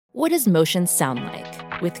What does motion sound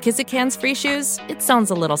like? With Kizikans free shoes, it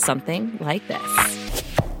sounds a little something like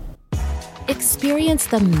this. Experience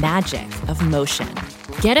the magic of motion.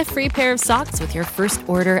 Get a free pair of socks with your first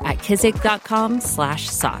order at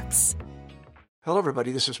kizik.com/socks. Hello,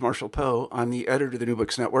 everybody. This is Marshall Poe. I'm the editor of the New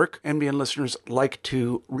Books Network. NBN listeners like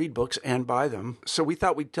to read books and buy them. So we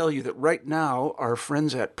thought we'd tell you that right now, our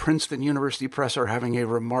friends at Princeton University Press are having a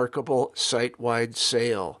remarkable site-wide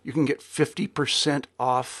sale. You can get 50%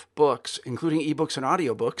 off books, including ebooks and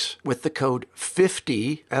audiobooks, with the code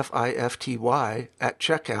 50, F-I-F-T-Y, at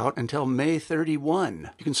checkout until May 31.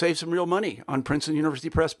 You can save some real money on Princeton University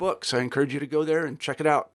Press books. I encourage you to go there and check it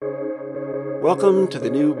out. Welcome to the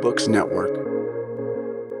New Books Network.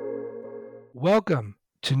 Welcome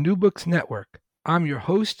to New Books Network. I'm your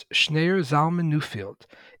host, Schneier Zalman Newfield.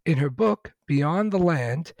 In her book, Beyond the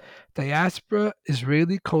Land, Diaspora,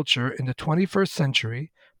 Israeli Culture in the 21st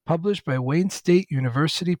Century, published by Wayne State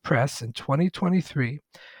University Press in 2023,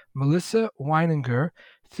 Melissa Weininger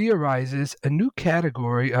theorizes a new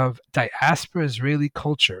category of diaspora Israeli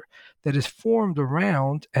culture that is formed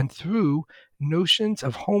around and through notions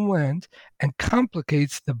of homeland and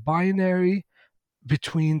complicates the binary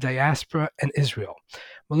between diaspora and Israel.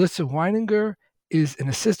 Melissa Weininger is an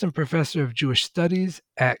assistant professor of Jewish studies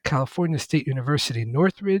at California State University,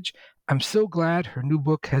 Northridge. I'm so glad her new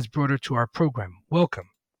book has brought her to our program.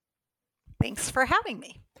 Welcome. Thanks for having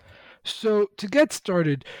me. So to get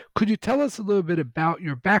started, could you tell us a little bit about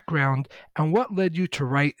your background and what led you to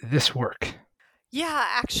write this work? Yeah,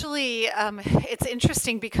 actually, it's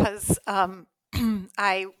interesting because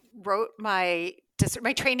I wrote my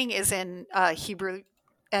training is in Hebrew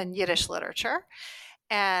and Yiddish literature,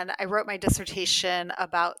 and I wrote my dissertation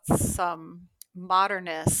about some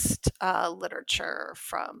modernist literature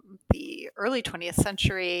from the early 20th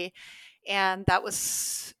century, and that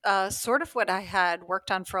was sort of what I had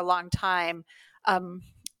worked on for a long time,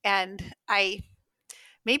 and I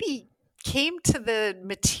maybe came to the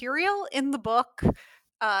material in the book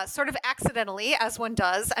sort of accidentally, as one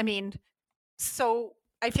does. I mean,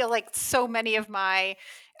 I feel like so many of my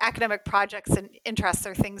academic projects and interests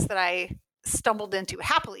are things that I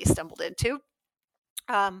happily stumbled into.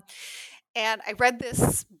 And I read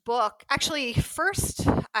this book. Actually, first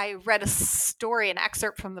I read an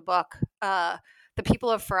excerpt from the book, The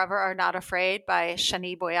People of Forever Are Not Afraid by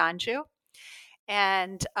Shani Boyanju.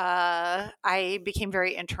 And I became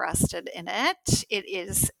very interested in it.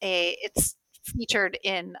 It's featured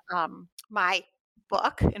in my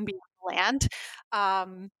book, In Beyond the Land.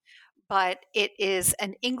 But it is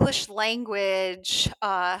an English language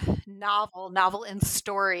novel in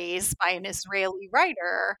stories by an Israeli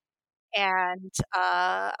writer. And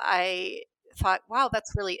I thought, wow,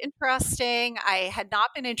 that's really interesting. I had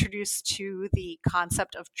not been introduced to the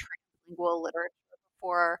concept of translingual literature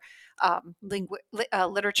before,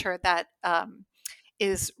 literature that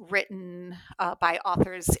is written by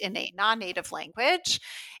authors in a non-native language.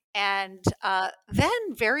 And then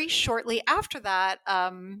very shortly after that,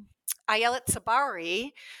 Ayelet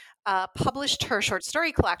Sabari published her short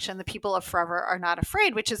story collection, The People of Forever Are Not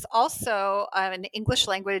Afraid, which is also an English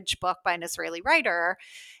language book by an Israeli writer.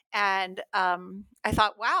 And I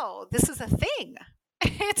thought, wow, this is a thing.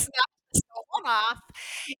 It's not just a one-off.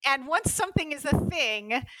 And once something is a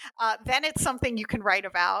thing, then it's something you can write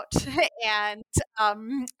about. And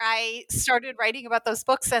I started writing about those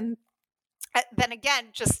books. And then again,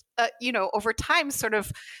 just, over time, sort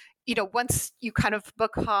of, once you kind of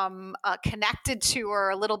become connected to or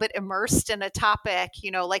a little bit immersed in a topic,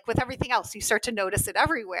 like with everything else, you start to notice it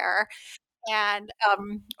everywhere. And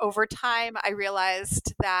over time, I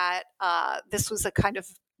realized that this was a kind of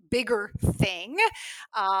bigger thing.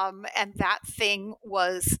 And that thing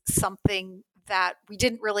was something that we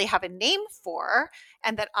didn't really have a name for,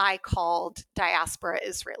 and that I called diaspora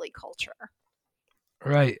Israeli culture.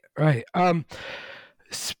 Right.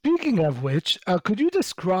 Speaking of which, could you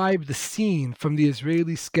describe the scene from the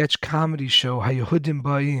Israeli sketch comedy show Hayehudim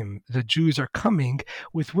Ba'im, The Jews Are Coming,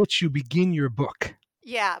 with which you begin your book?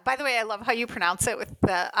 Yeah. By the way, I love how you pronounce it with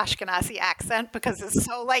the Ashkenazi accent, because it's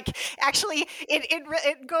so actually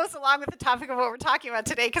it goes along with the topic of what we're talking about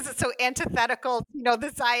today, because it's so antithetical,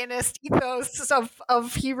 the Zionist ethos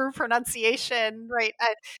of Hebrew pronunciation, right?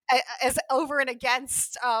 As over and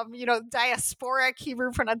against, diasporic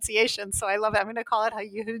Hebrew pronunciation. So I love it. I'm going to call it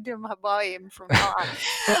Hayehudim Habayim from now on.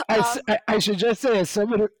 I should just say, as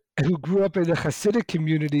someone who grew up in the Hasidic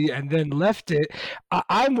community and then left it,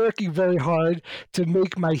 I'm working very hard to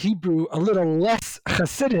make my Hebrew a little less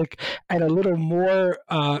Hasidic and a little more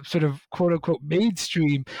sort of quote unquote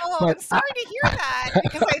mainstream. Oh, But I'm sorry to hear that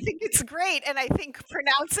because I think it's great, and I think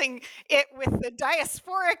pronouncing it with the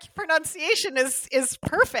diasporic pronunciation is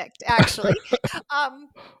perfect, actually. Um,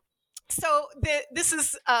 this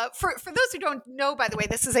is for those who don't know, by the way,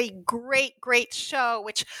 this is a great show,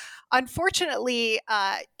 which unfortunately,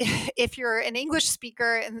 if you're an English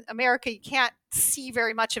speaker in America, you can't see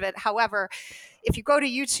very much of it. However, if you go to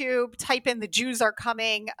YouTube, type in "The Jews Are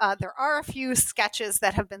Coming," there are a few sketches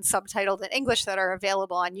that have been subtitled in English that are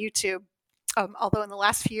available on YouTube. Although in the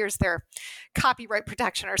last few years, their copyright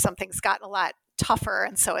protection or something's gotten a lot tougher,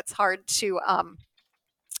 and so it's hard to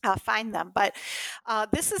find them. But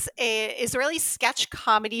this is a Israeli sketch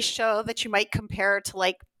comedy show that you might compare to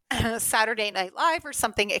like Saturday Night Live or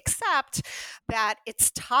something, except that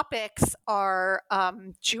its topics are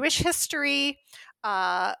Jewish history,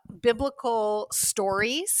 biblical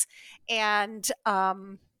stories, and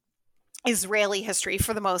Israeli history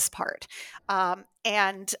for the most part.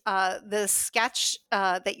 And the sketch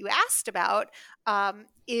that you asked about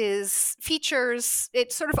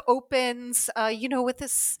it sort of opens, with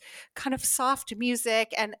this kind of soft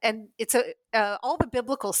music, and it's all the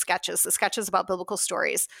biblical sketches, the sketches about biblical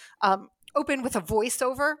stories, open with a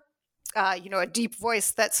voiceover. A deep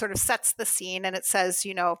voice that sort of sets the scene, and it says,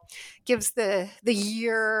 gives the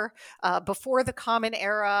year before the Common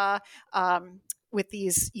Era, with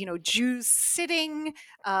these, Jews sitting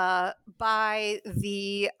by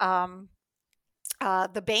the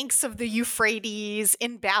banks of the Euphrates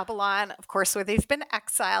in Babylon, of course, where they've been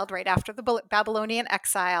exiled right after the Babylonian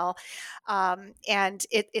exile. And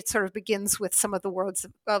it sort of begins with some of the words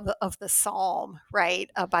of the Psalm,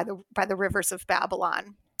 right, by the rivers of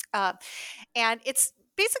Babylon. And it's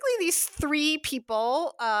basically these three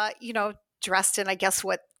people, dressed in, I guess,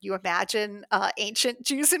 what you imagine ancient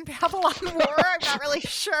Jews in Babylon wore. I'm not really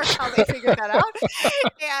sure how they figured that out,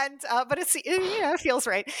 and but it feels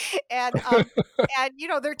right. And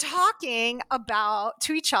they're talking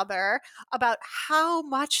to each other about how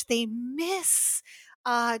much they miss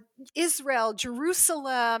Israel,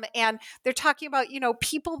 Jerusalem, and they're talking about,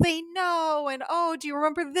 people they know, and, oh, do you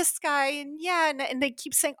remember this guy? And yeah, and they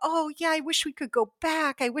keep saying, oh yeah, I wish we could go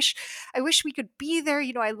back. I wish we could be there.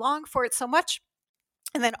 I long for it so much.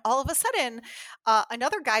 And then all of a sudden,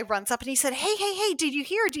 another guy runs up and he said, hey, did you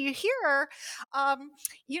hear?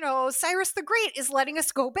 Cyrus the Great is letting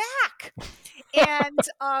us go back.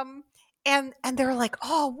 And they're like,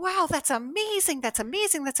 oh, wow, that's amazing. And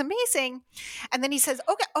then he says,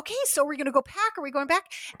 okay, so we're going to go back. Are we going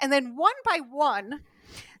back? And then one by one,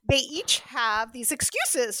 they each have these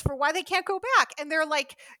excuses for why they can't go back. And they're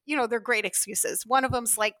like, they're great excuses. One of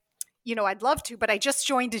them's like, I'd love to, but I just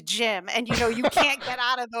joined a gym and, you can't get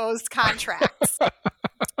out of those contracts.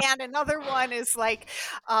 And another one is like,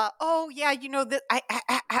 oh yeah,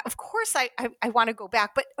 of course I want to go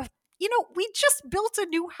back, but we just built a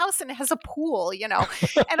new house and it has a pool, and all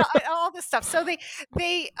this stuff. So they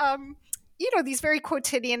these very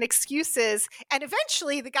quotidian excuses. And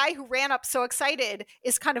eventually the guy who ran up so excited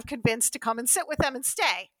is kind of convinced to come and sit with them and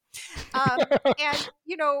stay. And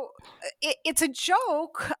it's a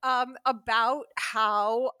joke about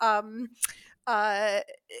how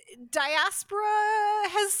diaspora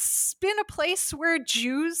has been a place where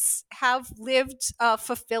Jews have lived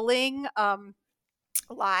fulfilling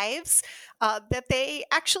lives that they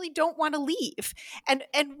actually don't want to leave. And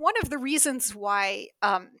one of the reasons why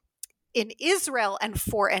in Israel and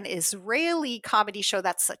for an Israeli comedy show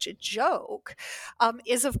that's such a joke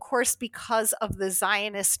is, of course, because of the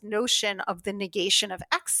Zionist notion of the negation of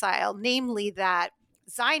exile, namely that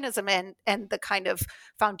Zionism and the kind of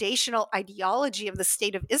foundational ideology of the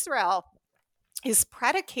state of Israel is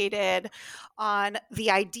predicated on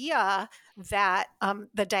the idea that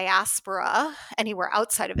the diaspora anywhere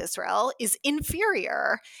outside of Israel is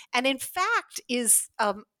inferior and in fact is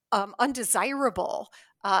undesirable.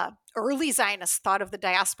 Early Zionists thought of the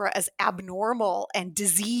diaspora as abnormal and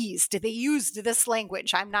diseased. They used this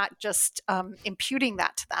language. I'm not just imputing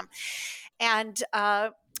that to them. And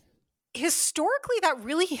historically, that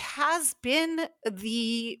really has been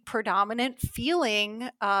the predominant feeling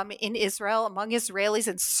in Israel, among Israelis,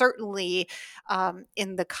 and certainly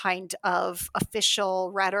in the kind of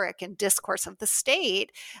official rhetoric and discourse of the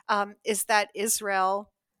state, is that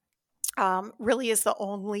Israel really is the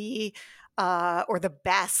only or the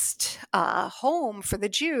best home for the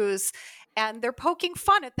Jews. And they're poking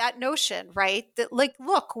fun at that notion, right? That, like,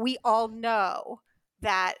 look, we all know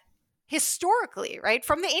that historically, right,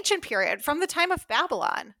 from the ancient period, from the time of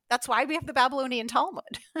Babylon. That's why we have the Babylonian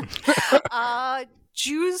Talmud.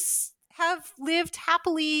 Jews have lived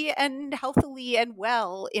happily and healthily and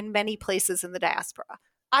well in many places in the diaspora.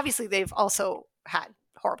 Obviously, they've also had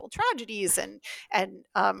horrible tragedies and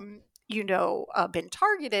been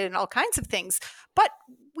targeted and all kinds of things. But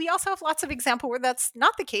we also have lots of examples where that's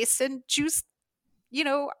not the case, and Jews,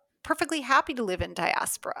 perfectly happy to live in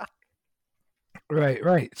diaspora.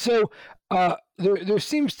 Right. So there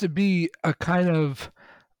seems to be a kind of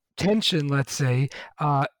tension, let's say,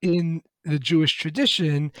 in the Jewish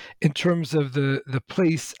tradition in terms of the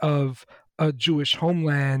place of a Jewish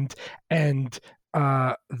homeland and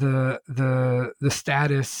the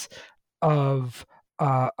status of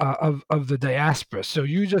the diaspora. So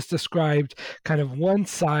you just described kind of one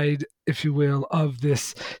side, if you will, of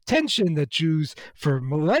this tension that Jews for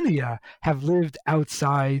millennia have lived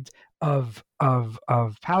outside of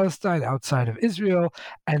Palestine, outside of Israel,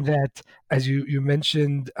 and that, as you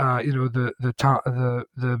mentioned, the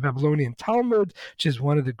Babylonian Talmud, which is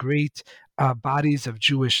one of the great bodies of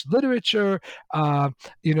Jewish literature,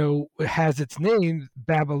 has its name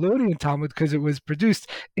Babylonian Talmud because it was produced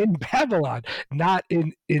in Babylon, not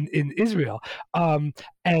in Israel. And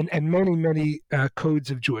many codes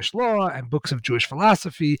of Jewish law and books of Jewish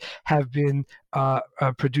philosophy have been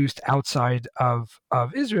produced outside of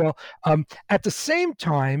Israel. At the same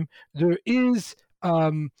time, there is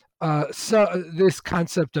this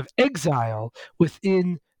concept of exile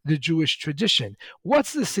within the Jewish tradition.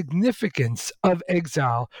 What's the significance of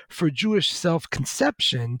exile for Jewish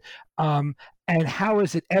self-conception, and how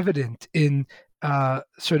is it evident in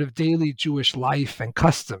sort of daily Jewish life and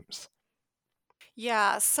customs?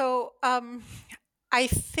 Yeah, so I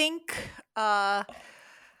think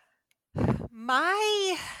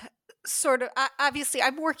my sort of obviously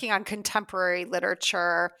I'm working on contemporary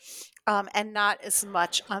literature and not as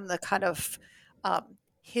much on the kind of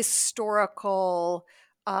historical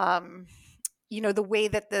the way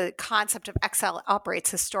that the concept of exile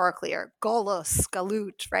operates historically, or golos,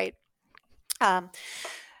 galut, right?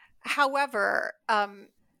 However,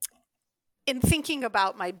 in thinking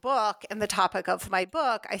about my book and the topic of my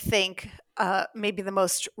book, I think maybe the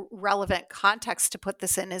most relevant context to put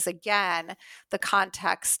this in is, again, the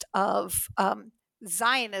context of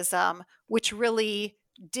Zionism, which really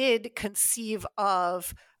did conceive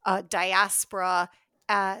of diaspora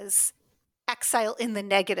as exile in the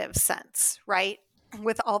negative sense, right?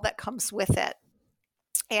 With all that comes with it.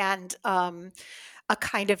 And a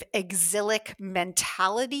kind of exilic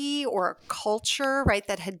mentality or culture, right,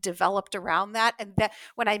 that had developed around that. And that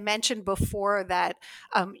when I mentioned before that,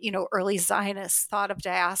 early Zionists thought of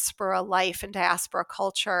diaspora life and diaspora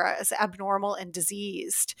culture as abnormal and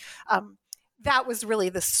diseased, that was really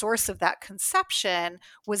the source of that conception,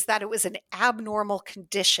 was that it was an abnormal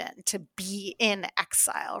condition to be in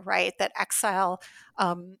exile, right? That exile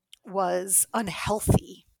was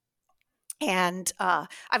unhealthy. And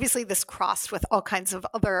obviously, this crossed with all kinds of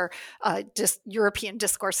other European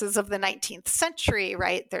discourses of the 19th century,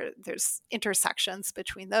 right? There's intersections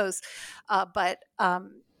between those. But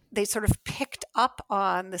they sort of picked up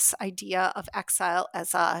on this idea of exile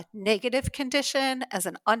as a negative condition, as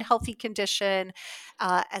an unhealthy condition,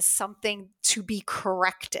 as something to be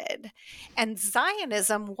corrected. And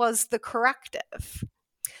Zionism was the corrective.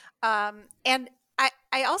 And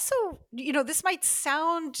I also, this might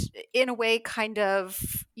sound in a way kind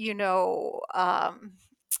of,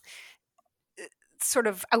 sort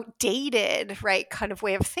of outdated, right, kind of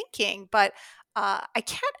way of thinking, but I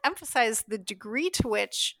can't emphasize the degree to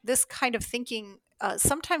which this kind of thinking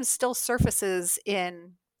sometimes still surfaces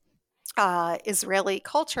in Israeli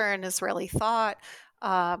culture and Israeli thought.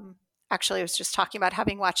 Actually, I was just talking about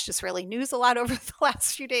having watched Israeli news a lot over the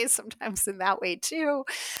last few days, sometimes in that way too.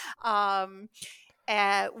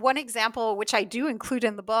 One example, which I do include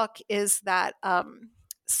in the book, is that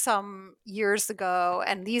some years ago,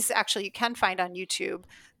 and these actually you can find on YouTube,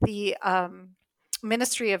 the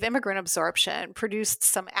Ministry of Immigrant Absorption produced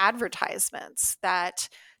some advertisements that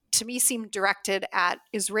to me seemed directed at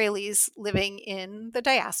Israelis living in the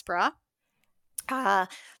diaspora.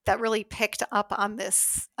 That really picked up on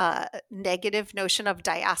this negative notion of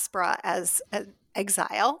diaspora as an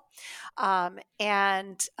exile. The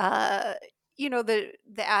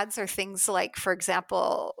ads are things like, for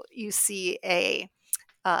example, you see a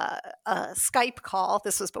Skype call,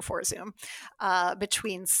 this was before Zoom,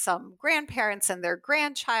 between some grandparents and their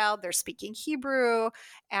grandchild. They're speaking Hebrew,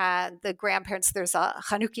 and the grandparents, there's a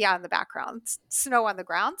Chanukiah in the background, snow on the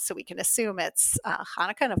ground, so we can assume it's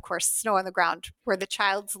Hanukkah. And of course, snow on the ground where the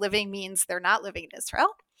child's living means they're not living in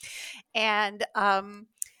Israel. And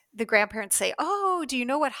the grandparents say, "Oh, do you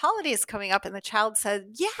know what holiday is coming up?" And the child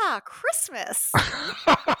said, "Yeah, Christmas."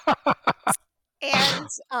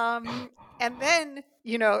 And then,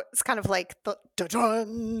 it's kind of like the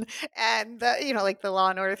dun, and like the Law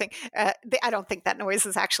and Order thing. I don't think that noise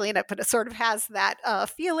is actually in it, but it sort of has that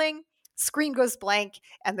feeling. Screen goes blank,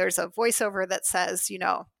 and there's a voiceover that says,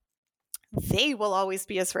 they will always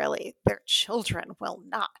be Israeli. Their children will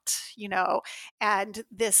not, and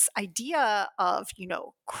this idea of,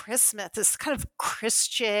 Christmas, this kind of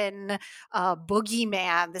Christian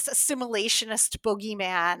boogeyman, this assimilationist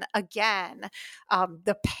boogeyman, again,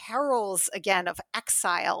 the perils, again, of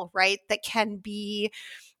exile, right, that can be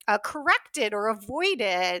corrected or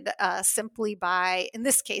avoided simply by, in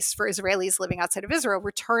this case, for Israelis living outside of Israel,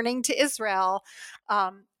 returning to Israel.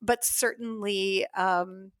 But certainly,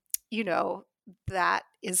 that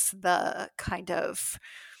is the kind of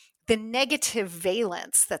the negative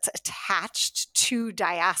valence that's attached to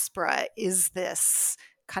diaspora, is this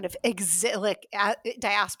kind of exilic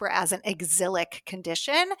diaspora as an exilic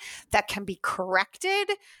condition that can be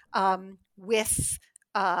corrected with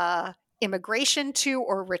immigration to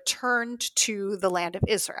or returned to the land of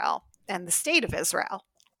Israel and the state of Israel.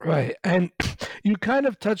 Right. And you kind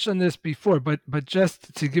of touched on this before, but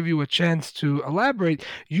just to give you a chance to elaborate,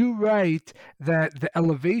 you write that the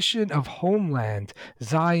elevation of homeland,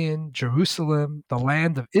 Zion, Jerusalem, the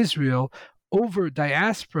land of Israel, over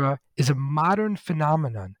diaspora is a modern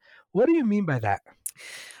phenomenon. What do you mean by that?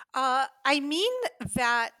 I mean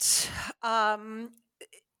that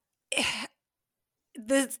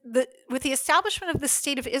with the establishment of the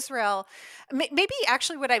state of Israel, maybe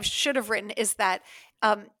actually what I should have written is that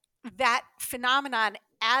that phenomenon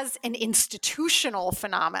as an institutional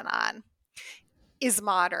phenomenon is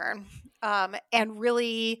modern, and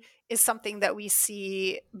really is something that we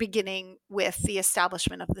see beginning with the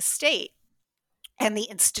establishment of the state and the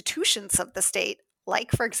institutions of the state,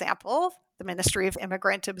 like, for example, the Ministry of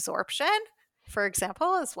Immigrant Absorption, for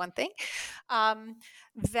example, is one thing.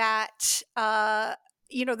 That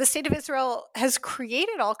the state of Israel has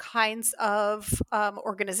created all kinds of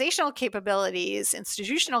organizational capabilities,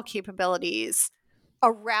 institutional capabilities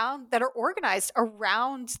that are organized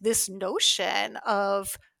around this notion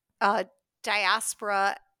of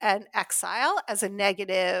diaspora and exile as a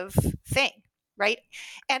negative thing, right?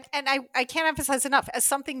 And I can't emphasize enough, as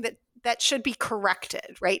something that should be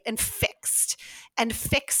corrected, right, and fixed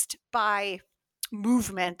by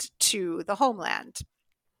movement to the homeland.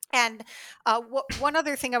 And one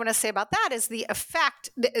other thing I want to say about that is the effect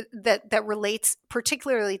that relates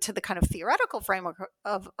particularly to the kind of theoretical framework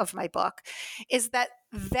of my book, is that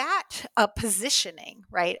positioning,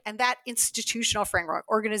 right, and that institutional framework,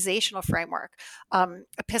 organizational framework,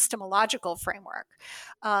 epistemological framework,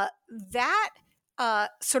 that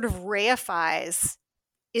sort of reifies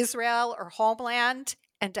Israel or homeland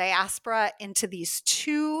and diaspora into these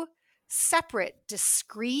two separate,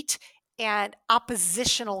 discrete, and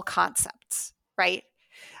oppositional concepts, right?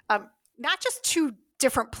 Not just two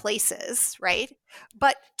different places, right?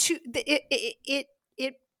 But it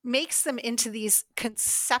makes them into these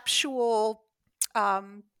conceptual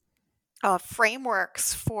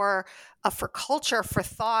frameworks for culture, for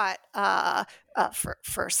thought,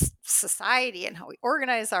 for society, and how we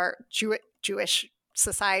organize our Jewish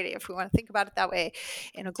society, if we want to think about it that way,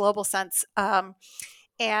 in a global sense.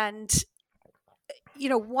 And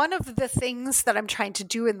one of the things that I'm trying to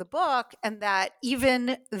do in the book, and that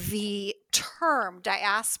even the term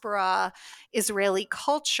diaspora Israeli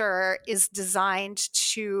culture is designed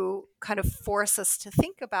to kind of force us to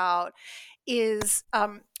think about, is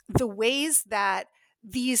the ways that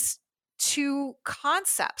these two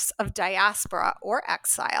concepts of diaspora or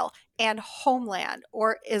exile and homeland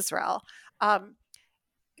or Israel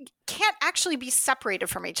can't actually be separated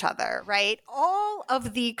from each other, right? All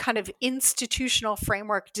of the kind of institutional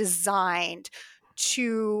framework designed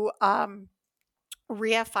to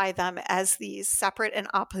reify them as these separate and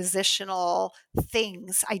oppositional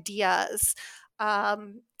things, ideas,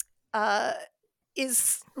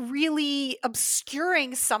 is really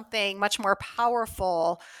obscuring something much more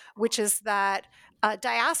powerful, which is that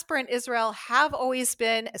diaspora and Israel have always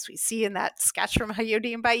been, as we see in that sketch from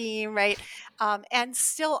Hayudim Bayim, right, and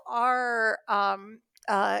still are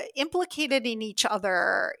implicated in each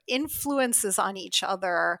other, influences on each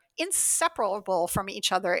other, inseparable from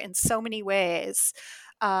each other in so many ways,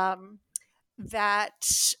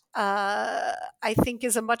 that I think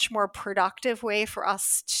is a much more productive way for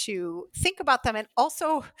us to think about them, and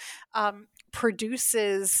also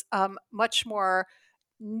produces much more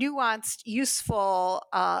nuanced, useful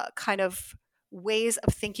kind of ways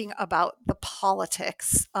of thinking about the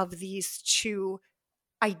politics of these two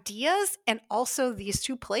ideas and also these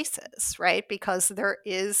two places, right? Because there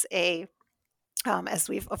is as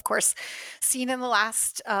we've of course seen in the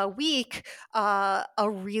last week, a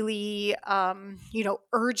really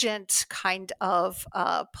urgent kind of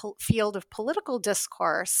field of political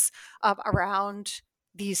discourse around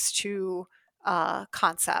these two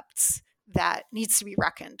concepts that needs to be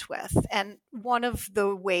reckoned with. And one of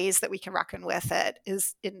the ways that we can reckon with it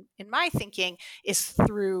is, in my thinking, is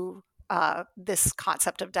through this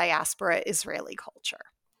concept of diaspora Israeli culture.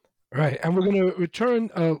 Right. And we're going to return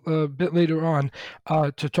a bit later on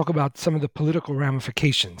to talk about some of the political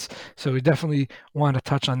ramifications. So we definitely want to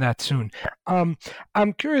touch on that soon. I'm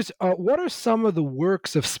curious, what are some of the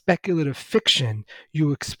works of speculative fiction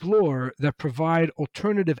you explore that provide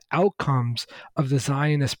alternative outcomes of the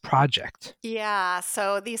Zionist project? Yeah,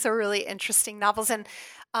 so these are really interesting novels. And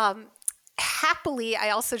happily,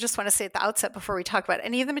 I also just want to say at the outset, before we talk about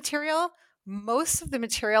any of the material, most of the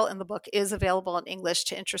material in the book is available in English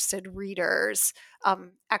to interested readers.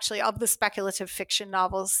 Actually, of the speculative fiction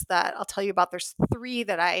novels that I'll tell you about, there's 3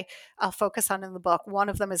 that I focus on in the book. One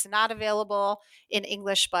of them is not available in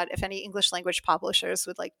English, but if any English language publishers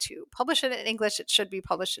would like to publish it in English, it should be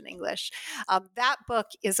published in English. That book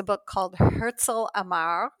is a book called Herzl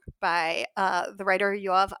Amar by the writer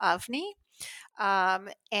Yoav Avni.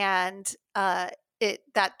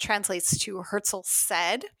 That translates to Herzl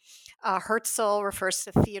said. Herzl refers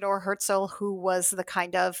to Theodor Herzl, who was the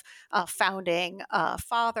kind of founding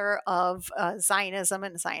father of Zionism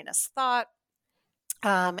and Zionist thought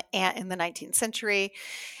and in the 19th century.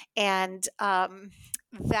 And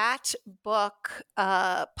that book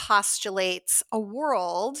postulates a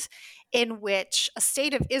world in which a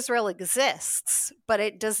state of Israel exists, but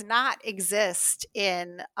it does not exist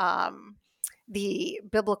in the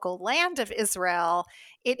biblical land of Israel.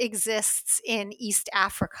 It exists in East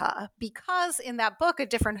Africa, because in that book, a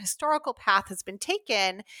different historical path has been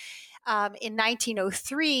taken. In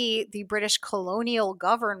 1903, the British colonial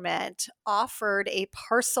government offered a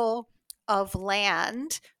parcel of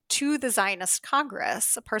land to the Zionist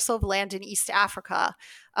Congress, a parcel of land in East Africa.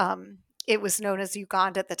 It was known as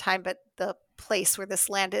Uganda at the time, but the place where this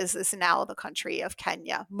land is now the country of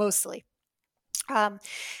Kenya, mostly.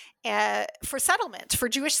 For settlement, for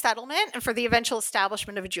Jewish settlement, and for the eventual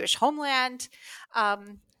establishment of a Jewish homeland.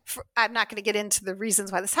 I'm not going to get into the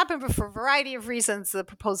reasons why this happened, but for a variety of reasons, the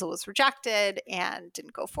proposal was rejected and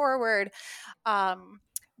didn't go forward.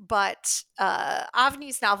 But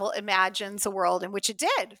Avni's novel imagines a world in which it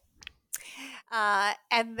did.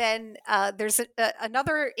 And then there's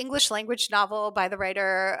another English language novel by the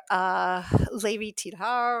writer Levi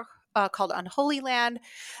Tidhar, called Unholy Land,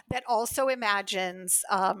 that also imagines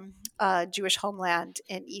a Jewish homeland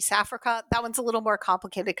in East Africa. That one's a little more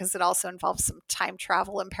complicated because it also involves some time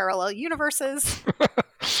travel and parallel universes.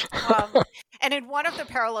 And in one of the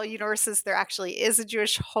parallel universes, there actually is a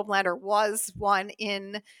Jewish homeland, or was one,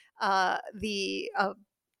 in the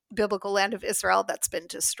biblical land of Israel that's been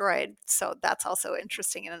destroyed. So that's also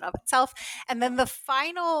interesting in and of itself. And then the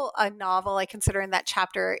final novel I consider in that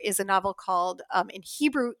chapter is a novel called, in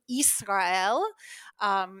Hebrew, Israel,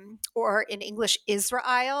 or in English,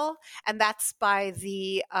 Israel. And that's by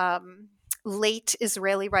the late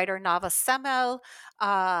Israeli writer Nava Semel,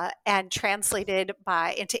 and translated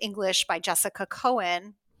into English by Jessica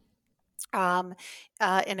Cohen. In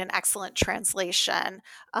an excellent translation,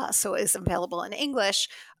 so it is available in English.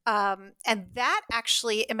 And that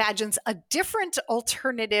actually imagines a different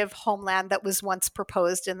alternative homeland that was once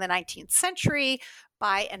proposed in the 19th century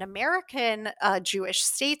by an American Jewish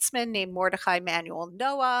statesman named Mordechai Emanuel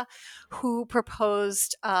Noah, who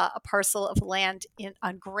proposed a parcel of land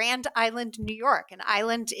on Grand Island, New York, an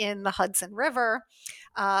island in the Hudson River,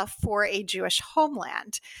 for a Jewish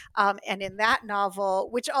homeland. And in that novel,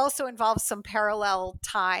 which also involves some parallel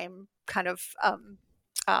time kind of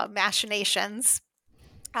machinations,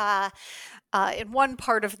 in one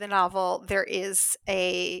part of the novel, there is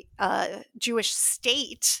a Jewish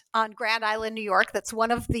state on Grand Island, New York, that's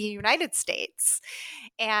one of the United States.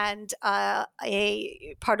 And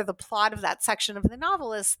a part of the plot of that section of the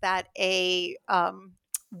novel is that a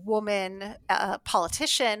woman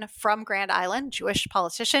politician from Grand Island, Jewish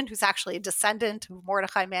politician, who's actually a descendant of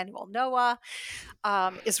Mordechai Emanuel Noah,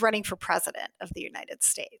 is running for president of the United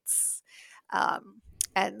States.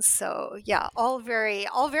 And so, yeah, all very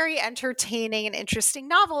entertaining and interesting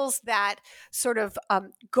novels that sort of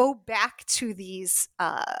go back to these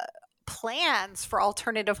plans for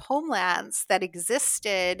alternative homelands that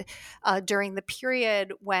existed during the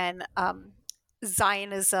period when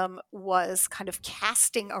Zionism was kind of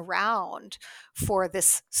casting around for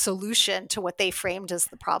this solution to what they framed as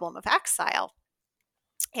the problem of exile.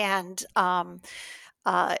 And,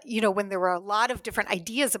 when there were a lot of different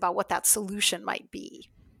ideas about what that solution might be.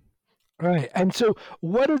 Right. And so,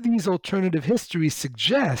 what do these alternative histories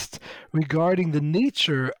suggest regarding the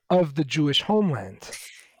nature of the Jewish homeland?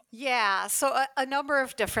 Yeah, so a number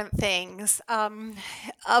of different things.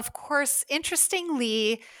 Of course,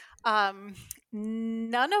 interestingly, um,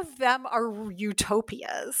 none of them are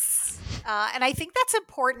utopias. And I think that's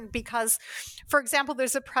important because, for example,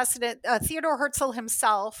 there's a precedent. Theodor Herzl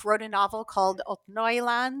himself wrote a novel called Old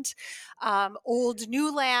Neuland, Old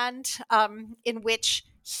New Land, in which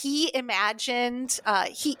he imagined,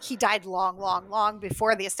 he died long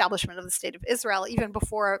before the establishment of the state of Israel, even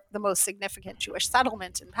before the most significant Jewish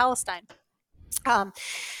settlement in Palestine.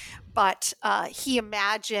 But he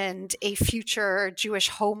imagined a future Jewish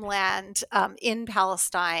homeland in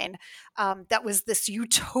Palestine that was this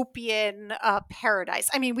utopian paradise.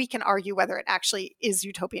 I mean, we can argue whether it actually is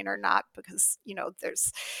utopian or not, because,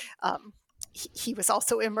 there's he was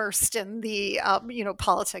also immersed in the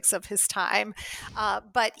politics of his time,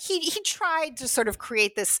 but he tried to sort of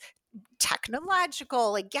create this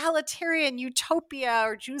technological, egalitarian utopia,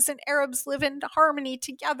 or Jews and Arabs live in harmony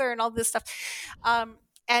together, and all this stuff.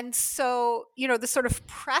 And so, the sort of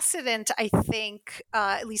precedent, I think,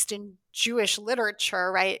 at least in Jewish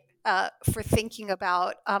literature, right, for thinking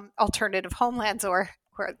about alternative homelands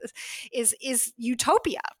is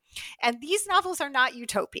utopia. And these novels are not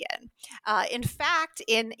utopian. In fact,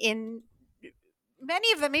 in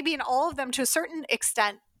many of them, maybe in all of them to a certain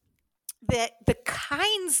extent, the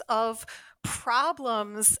kinds of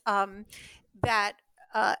problems that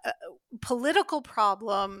political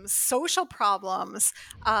problems, social problems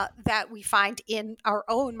that we find in our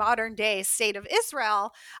own modern day state of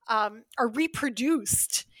Israel are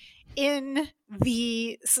reproduced in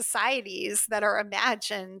the societies that are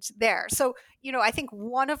imagined there. So, I think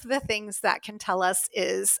one of the things that can tell us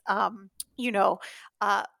is,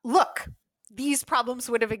 look, these problems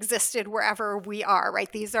would have existed wherever we are,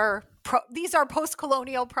 right? These are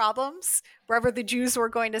post-colonial problems. Wherever the Jews were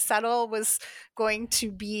going to settle was going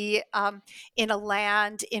to be in a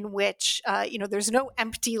land in which, there's no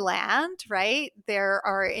empty land, right? There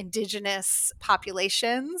are indigenous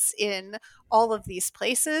populations in all of these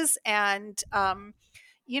places. And,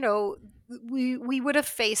 we would have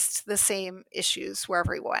faced the same issues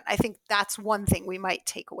wherever we went. I think that's one thing we might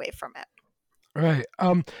take away from it. Right.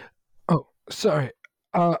 Oh, sorry.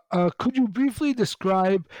 Could you briefly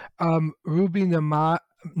describe Ruby Namdar's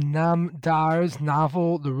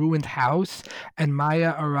novel, The Ruined House, and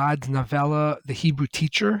Maya Arad's novella, The Hebrew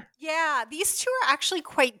Teacher? Yeah, these two are actually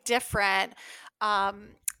quite different,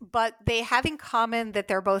 but they have in common that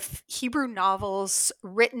they're both Hebrew novels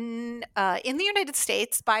written in the United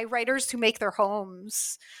States by writers who make their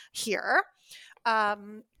homes here.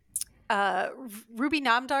 Ruby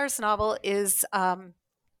Namdar's novel is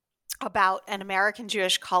about an American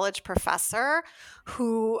Jewish college professor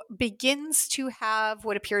who begins to have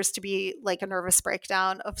what appears to be like a nervous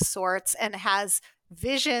breakdown of sorts, and has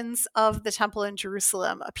visions of the temple in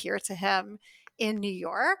Jerusalem appear to him in New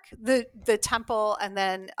York, the temple, and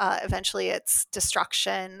then eventually its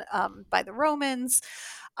destruction by the Romans.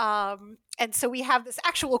 And so we have this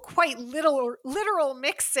actual quite literal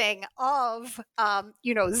mixing of,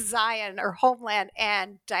 Zion or homeland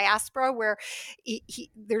and diaspora, where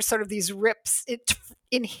there's sort of these rips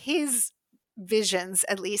in his visions,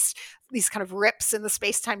 at least, these kind of rips in the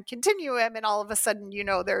space-time continuum. And all of a sudden,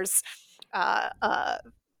 there's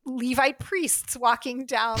Levite priests walking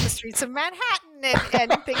down the streets of Manhattan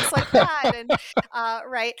and things like that. And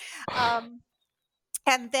right.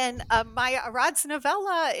 And then Maya Arad's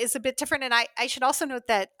novella is a bit different. And I should also note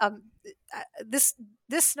that this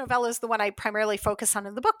novella is the one I primarily focus on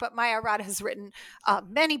in the book, but Maya Arad has written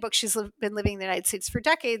many books. She's been living in the United States for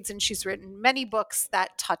decades, and she's written many books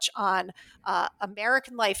that touch on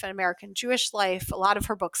American life and American Jewish life. A lot of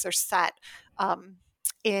her books are set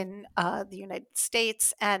in the United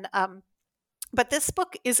States. And but this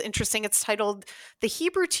book is interesting. It's titled The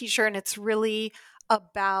Hebrew Teacher, and it's really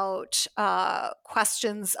about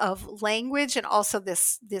questions of language and also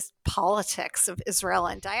this politics of Israel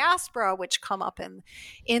and diaspora, which come up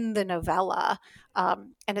in the novella.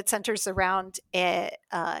 And it centers around a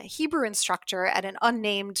Hebrew instructor at an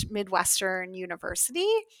unnamed Midwestern university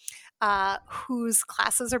whose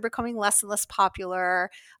classes are becoming less and less popular,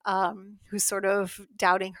 who's sort of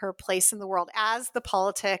doubting her place in the world as the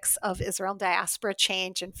politics of Israel and diaspora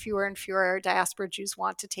change, and fewer diaspora Jews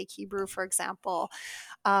want to take Hebrew, for example.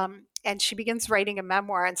 And she begins writing a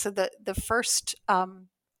memoir. And so the first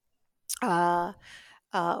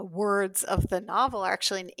words of the novel are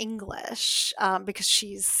actually in English, because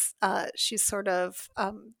she's sort of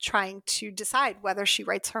trying to decide whether she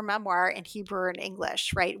writes her memoir in Hebrew or in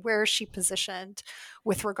English, right? Where is she positioned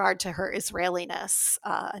with regard to her Israeliness,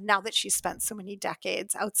 now that she's spent so many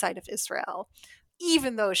decades outside of Israel,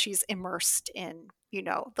 even though she's immersed in,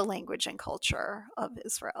 the language and culture of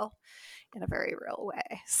Israel in a very real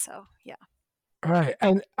way. So, yeah. Right.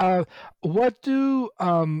 And what do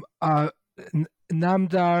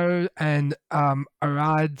Namdar and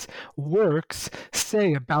Arad's works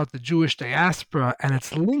say about the Jewish diaspora and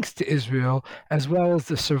its links to Israel, as well as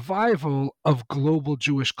the survival of global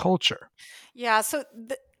Jewish culture? Yeah. So,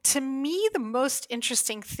 to me, the most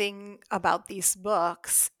interesting thing about these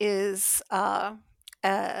books is, and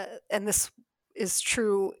this is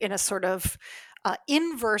true in a sort of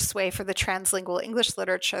inverse way for the translingual English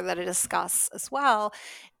literature that I discuss as well,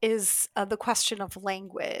 is the question of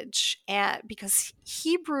language. And because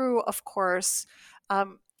Hebrew, of course,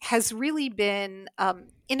 has really been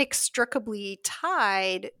inextricably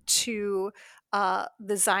tied to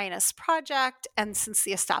the Zionist project, and since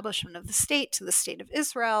the establishment of the state, to the state of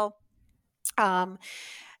Israel. Um,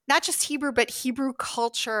 Not just Hebrew, but Hebrew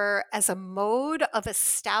culture as a mode of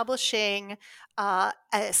establishing a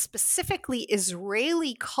specifically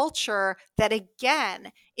Israeli culture that,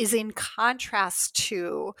 again, is in contrast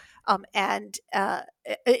to and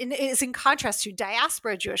is in contrast to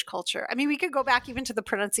diaspora Jewish culture. I mean, we could go back even to the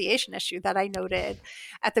pronunciation issue that I noted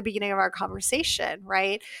at the beginning of our conversation,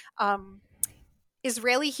 right?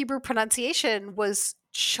 Israeli Hebrew pronunciation was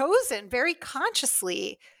chosen very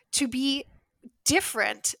consciously to be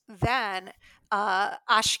different than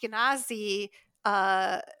Ashkenazi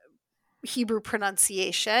Hebrew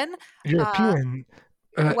pronunciation. European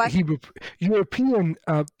What Hebrew, European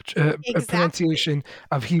exactly? pronunciation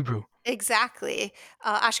of Hebrew. Exactly.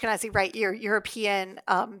 Ashkenazi, right? Your European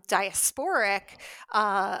diasporic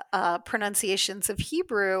pronunciations of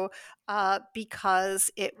Hebrew,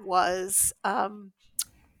 because it was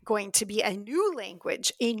going to be a new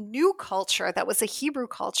language, a new culture that was a Hebrew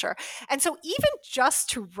culture. And so, even just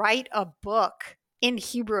to write a book in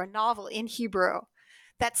Hebrew, a novel in Hebrew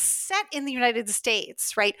that's set in the United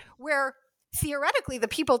States, right, where theoretically the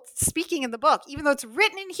people speaking in the book, even though it's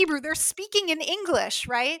written in Hebrew, they're speaking in English,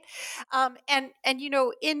 right?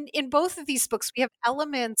 In both of these books, we have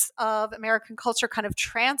elements of American culture kind of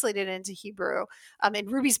translated into Hebrew. In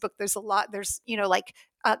Ruby's book, there's a lot. There's like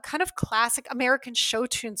kind of classic American show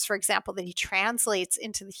tunes, for example, that he translates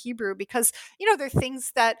into the Hebrew because, they're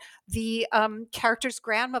things that the character's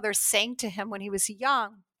grandmother sang to him when he was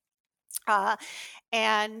young.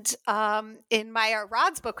 And in Maya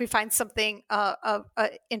Rod's book, we find something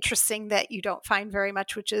interesting that you don't find very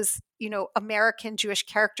much, which is, American Jewish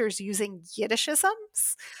characters using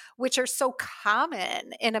Yiddishisms, which are so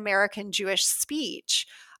common in American Jewish speech.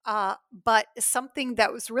 But something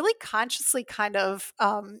that was really consciously kind of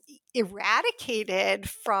eradicated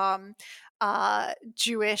from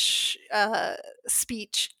Jewish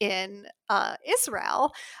speech in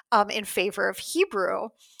Israel in favor of Hebrew.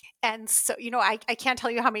 And so, I can't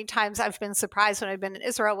tell you how many times I've been surprised when I've been in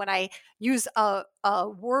Israel when I use a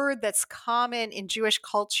word that's common in Jewish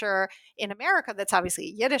culture in America that's obviously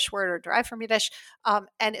a Yiddish word or derived from Yiddish.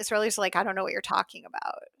 And Israelis are like, I don't know what you're talking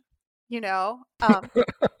about, you know? Uh,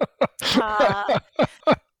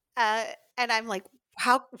 and I'm like,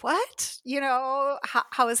 what?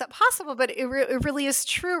 How is that possible? But it really is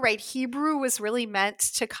true, right? Hebrew was really meant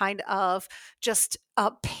to kind of just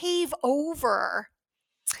pave over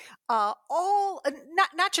all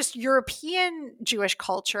not just European Jewish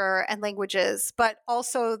culture and languages, but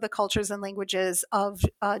also the cultures and languages of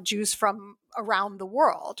Jews from around the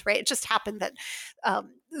world. Right? It just happened that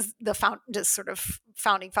the sort of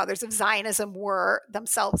founding fathers of Zionism were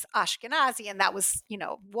themselves Ashkenazi, and that was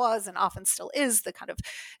and often still is the kind of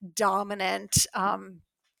dominant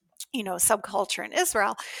subculture in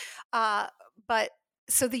Israel. But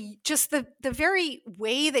so the very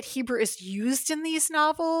way that Hebrew is used in these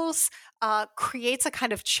novels creates a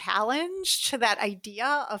kind of challenge to that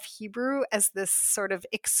idea of Hebrew as this sort of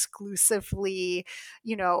exclusively,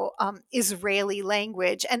 Israeli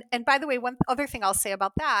language. And by the way, one other thing I'll say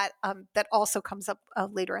about that that also comes up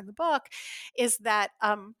later in the book is that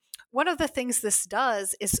one of the things this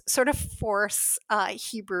does is sort of force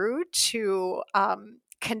Hebrew to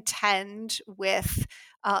contend with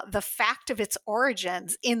the fact of its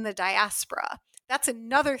origins in the diaspora. That's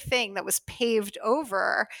another thing that was paved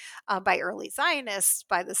over by early Zionists,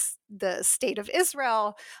 by the state of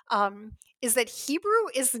Israel, is that Hebrew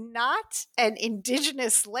is not an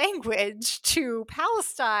indigenous language to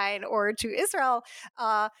Palestine or to Israel.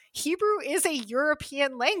 Hebrew is a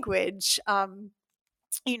European language.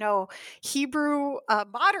 Hebrew,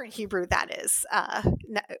 modern Hebrew, that is.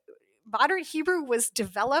 Modern Hebrew was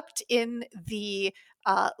developed in the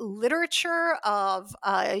literature of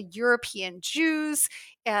European Jews,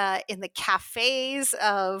 in the cafes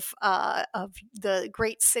of the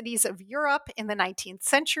great cities of Europe in the 19th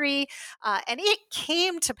century. And it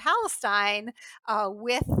came to Palestine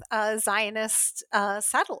with Zionist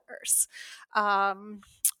settlers.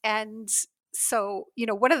 And so,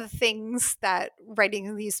 one of the things that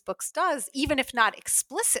writing these books does, even if not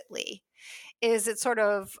explicitly, is it sort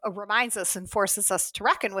of reminds us and forces us to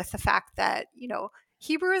reckon with the fact that,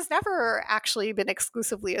 Hebrew has never actually been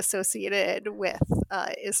exclusively associated with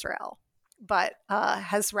Israel, but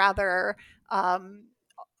has rather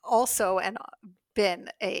also been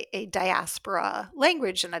a diaspora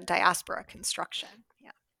language and a diaspora construction. Yeah.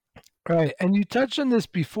 Right. And you touched on this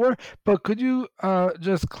before, but could you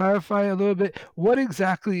just clarify a little bit? What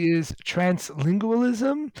exactly is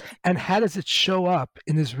translingualism and how does it show up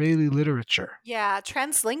in Israeli literature? Yeah,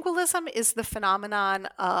 translingualism is the phenomenon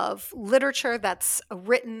of literature that's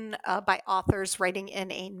written by authors writing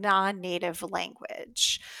in a non-native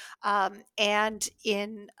language. And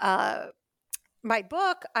in my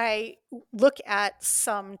book, I look at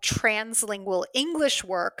some translingual English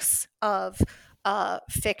works of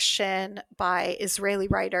fiction by Israeli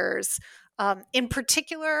writers. In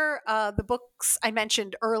particular, the books I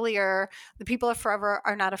mentioned earlier, The People of Forever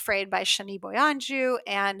Are Not Afraid by Shani Boyanju,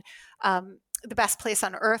 and The Best Place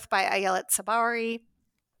on Earth by Ayelet Sabari,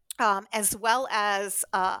 as well as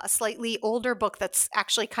a slightly older book that's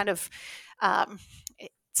actually kind of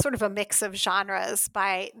sort of a mix of genres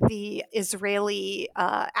by the Israeli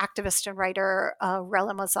activist and writer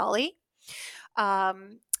Rela Mazali.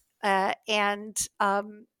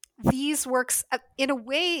 These works, in a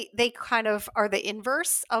way, they kind of are the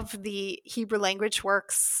inverse of the Hebrew language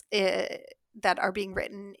works that are being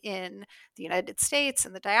written in the United States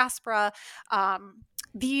and the diaspora.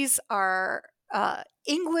 These are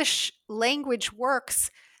English language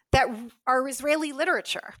works that are Israeli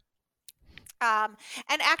literature. And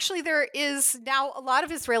actually, there is now a lot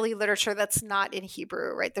of Israeli literature that's not in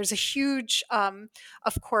Hebrew, right? There's a huge,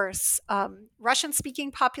 of course,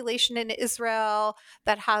 Russian-speaking population in Israel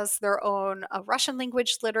that has their own Russian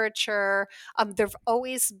language literature. There have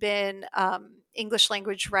always been English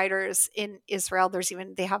language writers in Israel.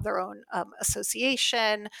 They have their own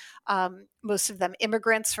association. Most of them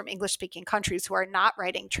immigrants from English-speaking countries who are not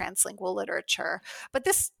writing translingual literature. But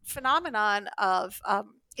this phenomenon of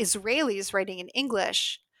Israelis writing in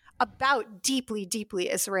English about deeply, deeply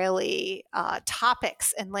Israeli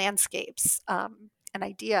topics and landscapes and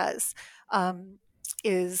ideas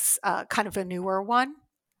is kind of a newer one.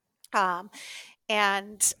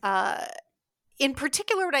 And in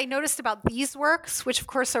particular, what I noticed about these works, which of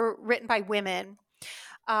course are written by women,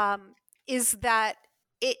 is that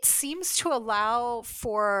it seems to allow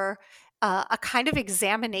for a kind of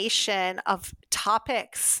examination of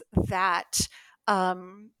topics that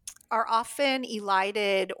are often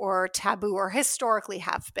elided or taboo, or historically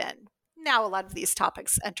have been. Now, a lot of these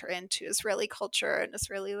topics enter into Israeli culture and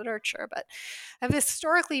Israeli literature, but have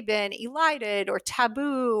historically been elided or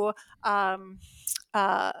taboo, or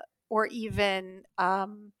even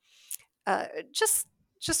just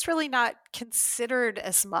really not considered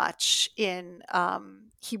as much in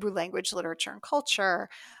Hebrew language literature and culture.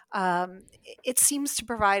 It seems to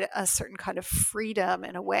provide a certain kind of freedom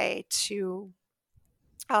in a way to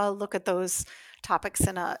look at those topics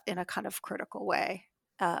in a kind of critical way.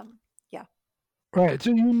 Yeah. Right.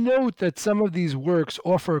 So you note that some of these works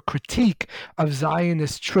offer a critique of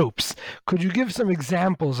Zionist tropes. Could you give some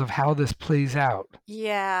examples of how this plays out?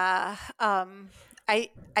 Yeah. I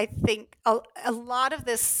think a lot of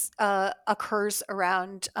this occurs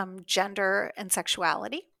around gender and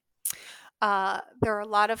sexuality. There are a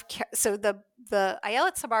lot of so the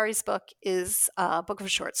Ayelet Sabari's book is a book of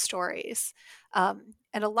short stories,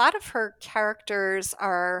 and a lot of her characters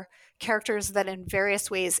are characters that in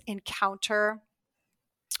various ways encounter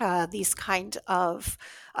these kind of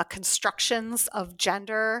constructions of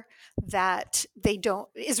gender that they don't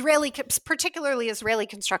particularly Israeli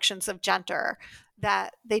constructions of gender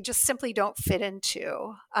that they just simply don't fit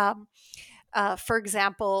into. For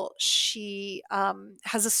example, she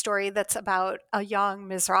has a story that's about a young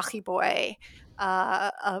Mizrahi boy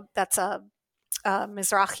that's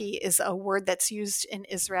Mizrahi is a word that's used in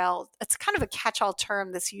Israel. It's kind of a catch-all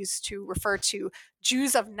term that's used to refer to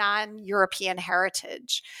Jews of non-European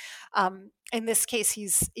heritage. In this case,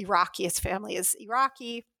 he's Iraqi. His family is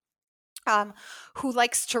Iraqi, who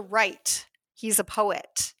likes to write. He's a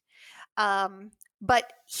poet.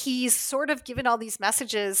 But he's sort of given all these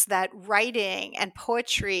messages that writing and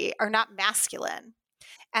poetry are not masculine,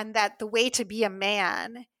 and that the way to be a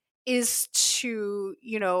man is to,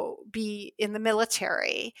 be in the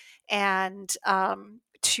military and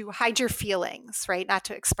to hide your feelings, right? Not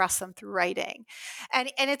to express them through writing.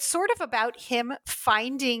 And it's sort of about him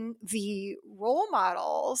finding the role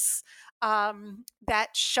models that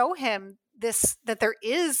show him that there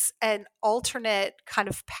is an alternate kind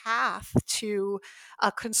of path to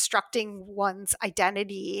constructing one's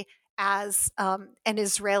identity as an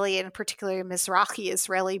Israeli, and particularly a Mizrahi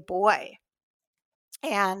Israeli boy.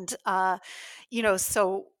 And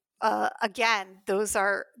so again, those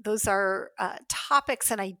are topics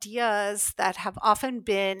and ideas that have often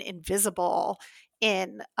been invisible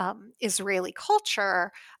in Israeli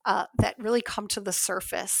culture that really come to the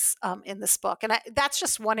surface in this book. And that's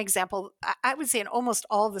just one example. I would say in almost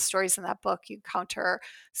all of the stories in that book, you encounter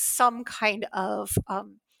some kind of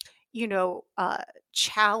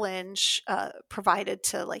challenge provided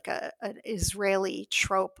to like an Israeli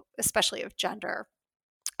trope, especially of gender.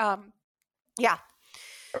 Yeah.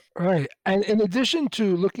 Right. And in addition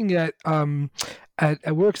to looking at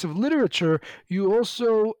works of literature, you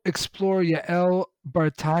also explore Yael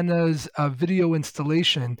Bartana's video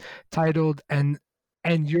installation titled "And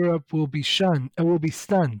Europe Will Be Stunned."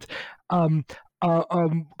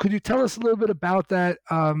 Could you tell us a little bit about that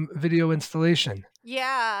video installation?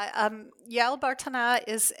 Yeah, Yael Bartana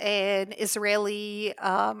is an Israeli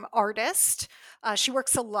artist. She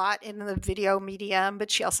works a lot in the video medium, but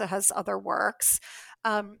she also has other works.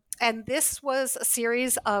 And this was a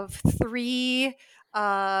series of 3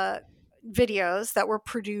 videos that were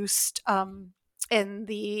produced in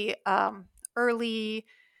the early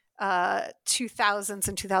 2000s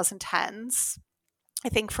and 2010s. I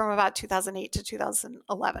think from about 2008 to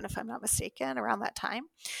 2011, if I'm not mistaken, around that time,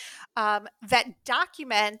 that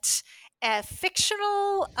document a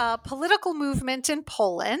fictional political movement in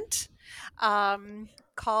Poland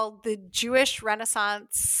called the Jewish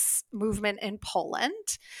Renaissance Movement in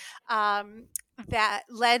Poland, that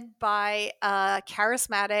led by a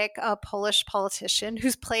charismatic Polish politician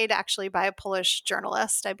who's played actually by a Polish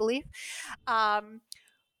journalist, I believe.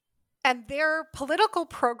 And their political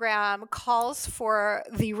program calls for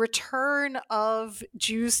the return of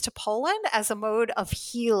Jews to Poland as a mode of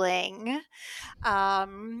healing,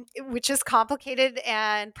 which is complicated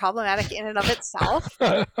and problematic in and of itself.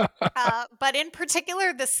 But in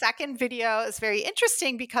particular, the second video is very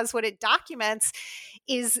interesting because what it documents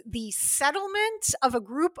is the settlement of a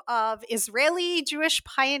group of Israeli Jewish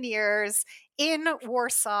pioneers in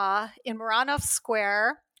Warsaw, in Moranov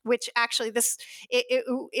Square, which actually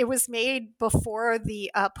it was made before the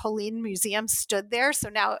Polin Museum stood there. So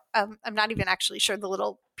now I'm not even actually sure the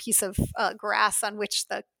little piece of grass on which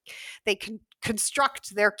they can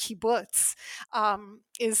construct their kibbutz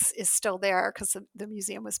is still there because the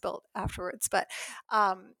museum was built afterwards. But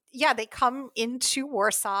they come into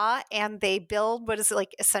Warsaw and they build what is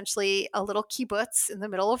like essentially a little kibbutz in the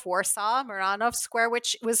middle of Warsaw, Moranov Square,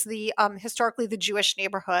 which was the historically the Jewish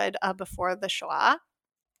neighborhood before the Shoah.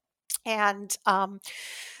 And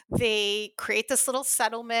they create this little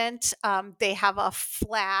settlement. They have a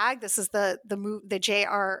flag. This is the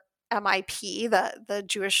JRMIP, the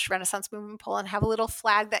Jewish Renaissance Movement in Poland, have a little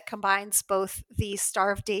flag that combines both the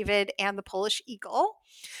Star of David and the Polish eagle.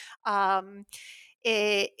 All the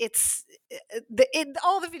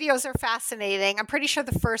videos are fascinating. I'm pretty sure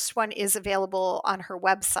the first one is available on her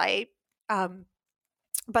website.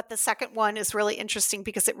 But the second one is really interesting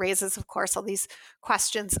because it raises, of course, all these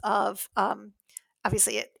questions of,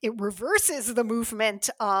 obviously, it reverses the movement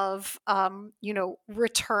of,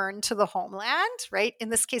 return to the homeland, right? In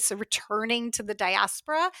this case, returning to the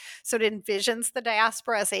diaspora. So it envisions the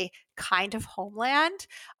diaspora as a kind of homeland.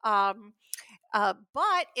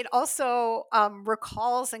 But it also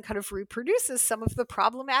recalls and kind of reproduces some of the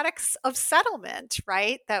problematics of settlement,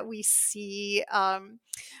 right? That we see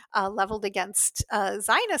leveled against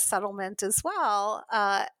Zionist settlement as well.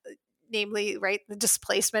 Namely, right, the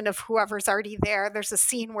displacement of whoever's already there. There's a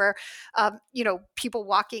scene where, people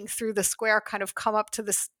walking through the square kind of come up to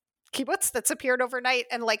this kibbutz that's appeared overnight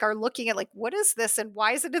and like are looking at like, what is this? And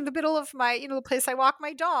why is it in the middle of my, the place I walk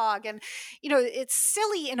my dog? And, it's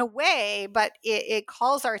silly in a way, but it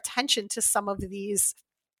calls our attention to some of these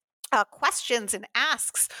questions and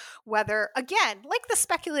asks whether, again, like the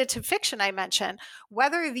speculative fiction I mentioned,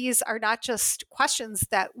 whether these are not just questions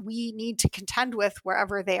that we need to contend with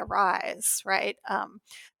wherever they arise, right?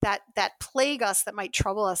 That plague us, that might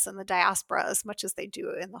trouble us in the diaspora as much as they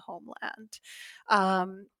do in the homeland.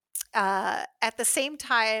 At the same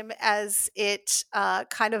time as it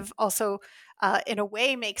kind of also in a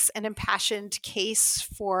way makes an impassioned case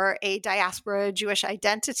for a diaspora Jewish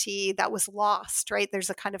identity that was lost, right?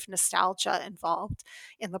 There's a kind of nostalgia involved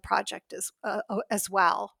in the project as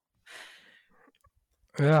well.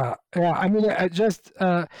 Yeah, yeah. I mean, I just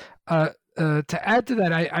to add to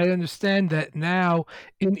that, I understand that now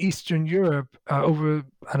in Eastern Europe, over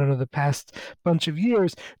I don't know the past bunch of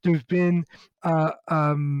years, there's been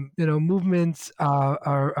movements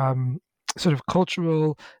or sort of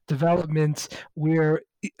cultural developments where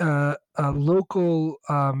local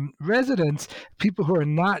residents, people who are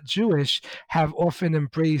not Jewish, have often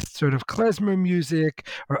embraced sort of klezmer music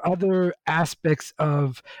or other aspects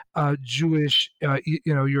of Jewish,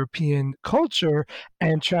 European culture,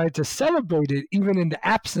 and tried to celebrate it, even in the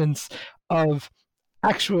absence of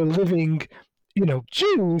actual living,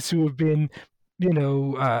 Jews who have been,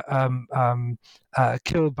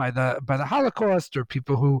 killed by the Holocaust, or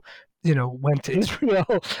people who went to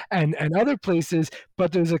Israel and other places.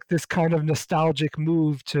 But there's like this kind of nostalgic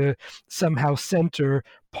move to somehow center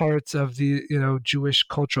parts of the Jewish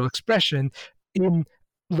cultural expression in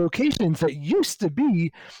locations that used to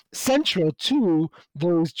be central to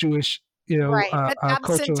those Jewish Right, but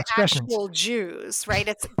cultural absent expressions. actual Jews, right?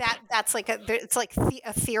 That's like a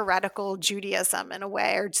theoretical Judaism in a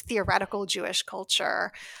way, or theoretical Jewish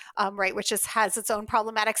culture, right? Which has its own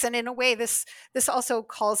problematics, and in a way, this also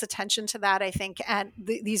calls attention to that, I think, and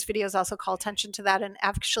these videos also call attention to that, and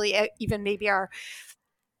actually even maybe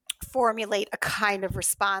formulate a kind of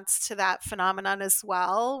response to that phenomenon as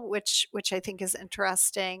well, which I think is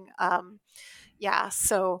interesting. Yeah,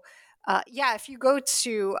 so. If you go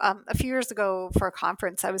to a few years ago for a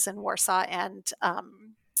conference, I was in Warsaw and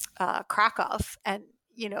Krakow, and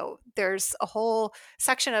there's a whole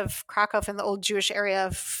section of Krakow in the old Jewish area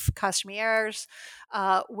of Kazimierz,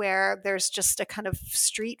 where there's just a kind of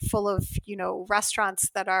street full of restaurants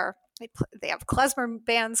that they have klezmer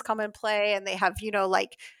bands come and play, and they have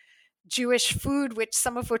like Jewish food,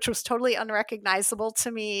 some of which was totally unrecognizable to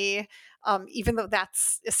me, even though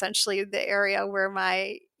that's essentially the area where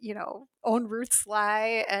my own roots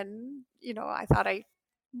lie, and I thought I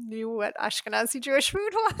knew what Ashkenazi Jewish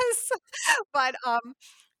food was, but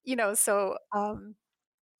it also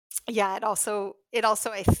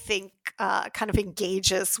I think kind of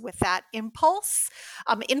engages with that impulse,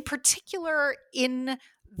 in particular in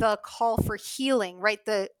the call for healing, right?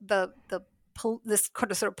 This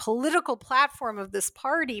kind of sort of political platform of this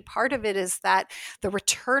party, part of it is that the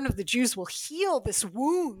return of the Jews will heal this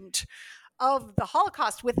wound of the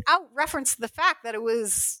Holocaust, without reference to the fact that it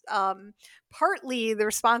was partly the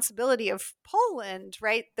responsibility of Poland,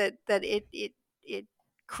 right? That it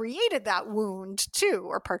created that wound too,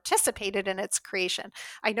 or participated in its creation.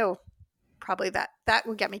 I know probably that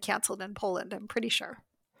would get me canceled in Poland, I'm pretty sure.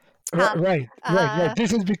 Right.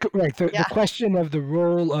 This is because the question of the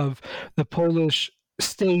role of the Polish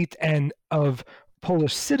state and of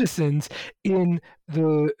Polish citizens in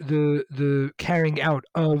the carrying out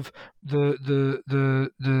of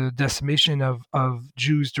the decimation of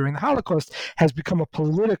Jews during the Holocaust has become a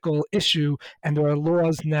political issue, and there are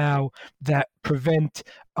laws now that prevent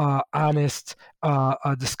honest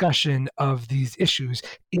discussion of these issues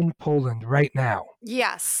in Poland right now.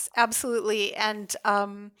 Yes, absolutely. And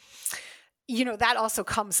that also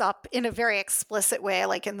comes up in a very explicit way,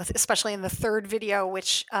 like especially in the third video,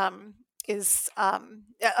 which is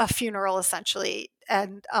a funeral essentially,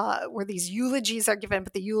 and where these eulogies are given,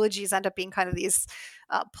 but the eulogies end up being kind of these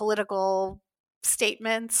political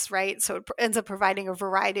statements, right? So it ends up providing a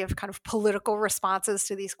variety of kind of political responses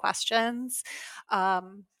to these questions.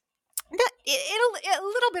 In a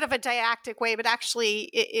little bit of a didactic way, but actually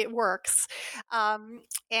it works. So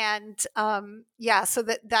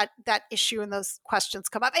that issue and those questions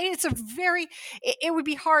come up. I mean, it would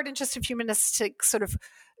be hard in just a few minutes to sort of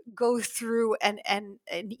go through and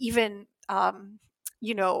even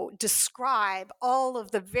describe all of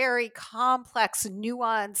the very complex,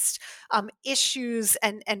 nuanced issues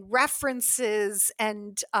and references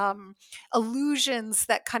and allusions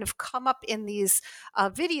that kind of come up in these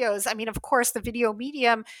videos. I mean, of course, the video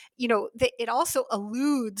medium, it also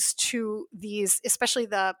alludes to these, especially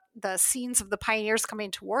the scenes of the pioneers coming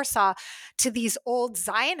to Warsaw, to these old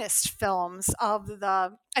Zionist films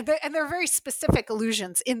and there are very specific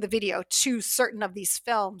allusions in the video to certain of these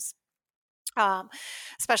films. um,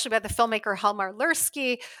 especially by the filmmaker Helmar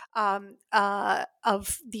Lursky,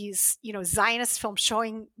 of these, Zionist films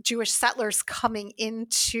showing Jewish settlers coming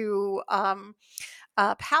into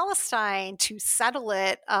Palestine to settle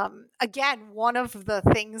it. Again, one of the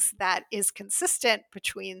things that is consistent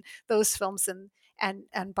between those films and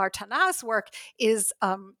Bartana's work is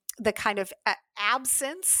the kind of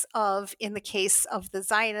absence of, in the case of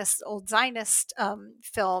the old Zionist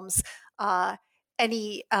films,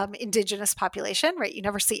 any indigenous population, right? You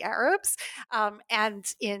never see Arabs. And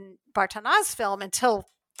in Bartana's film, until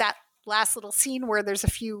that last little scene where there's a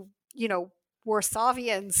few,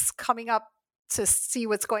 Warszawians coming up to see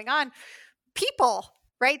what's going on, people,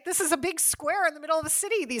 right? This is a big square in the middle of the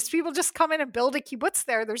city. These people just come in and build a kibbutz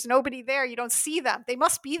there. There's nobody there. You don't see them. They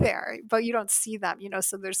must be there, but you don't see them,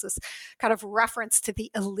 so there's this kind of reference to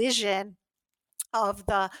the elision of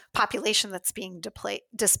the population that's being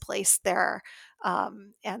displaced there,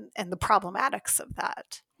 and the problematics of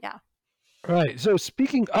that. Yeah. Right. So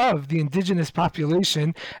speaking of the indigenous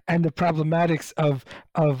population and the problematics of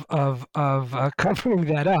covering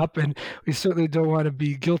that up, and we certainly don't want to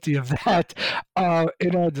be guilty of that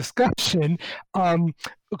in our discussion.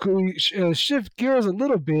 Could we shift gears a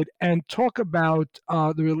little bit and talk about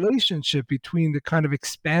the relationship between the kind of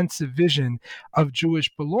expansive vision of Jewish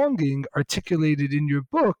belonging articulated in your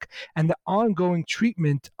book and the ongoing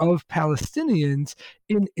treatment of Palestinians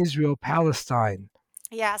in Israel-Palestine?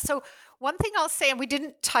 Yeah. So one thing I'll say, and we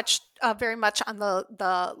didn't touch very much on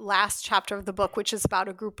the last chapter of the book, which is about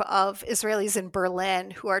a group of Israelis in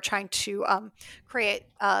Berlin who are trying to create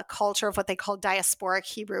a culture of what they call diasporic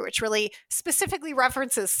Hebrew, which really specifically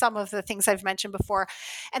references some of the things I've mentioned before.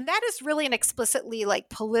 And that is really an explicitly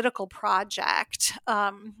political project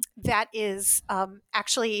that is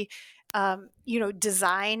actually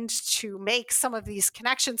designed to make some of these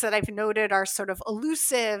connections that I've noted are sort of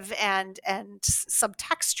elusive and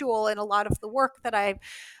subtextual in a lot of the work that I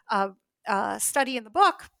study in the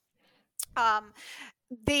book.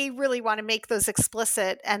 They really want to make those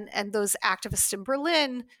explicit, and those activists in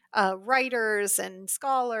Berlin, writers and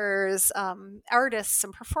scholars, artists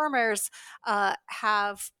and performers,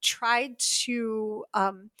 have tried to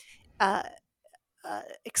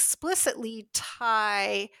explicitly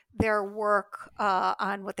tie their work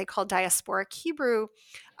on what they call diasporic Hebrew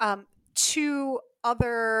to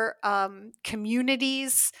other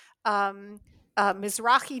communities,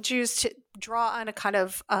 Mizrahi Jews, to draw on a kind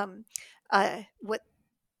of what,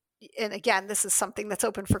 and again, this is something that's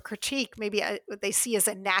open for critique, maybe what they see as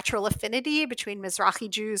a natural affinity between Mizrahi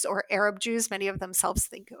Jews or Arab Jews. Many of them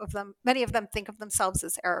think of themselves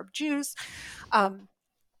as Arab Jews.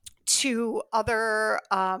 To other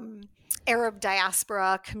Arab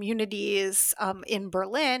diaspora communities in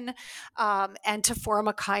Berlin, and to form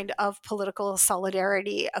a kind of political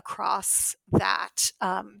solidarity across that.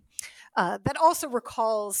 That also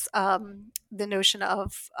recalls the notion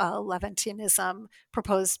of Levantinism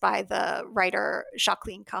proposed by the writer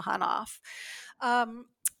Jacqueline Kahanoff.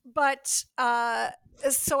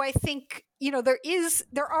 So I think,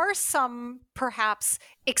 there are some perhaps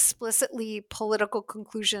explicitly political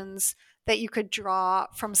conclusions that you could draw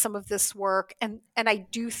from some of this work. And I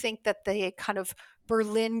do think that the kind of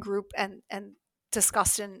Berlin group and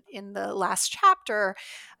discussed in the last chapter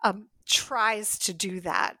tries to do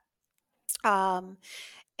that.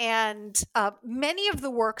 And many of the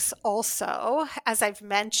works also, as I've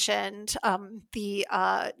mentioned, the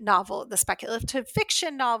speculative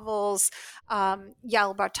fiction novels,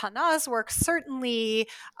 Yael Bartana's work, certainly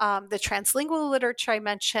the translingual literature I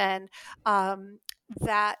mentioned,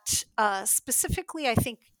 that specifically I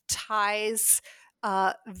think ties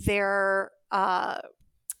their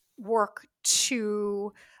work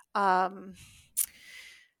to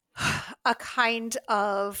a kind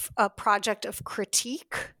of a project of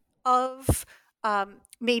critique of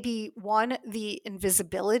maybe the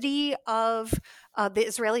invisibility of the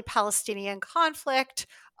Israeli-Palestinian conflict,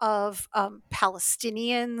 of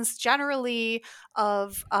Palestinians generally,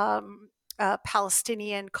 of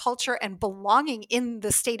Palestinian culture and belonging in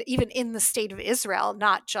the state, even in the state of Israel,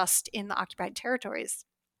 not just in the occupied territories,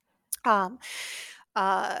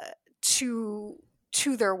 to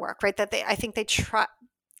their work, right? That I think they try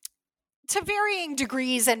to varying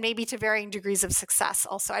degrees, and maybe to varying degrees of success.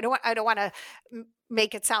 Also, I don't want to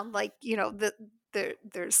make it sound like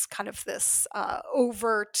there's kind of this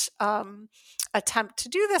overt attempt to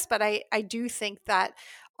do this, but I do think that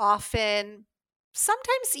often,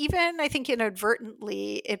 sometimes even I think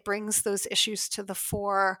inadvertently, it brings those issues to the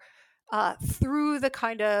fore through the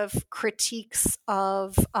kind of critiques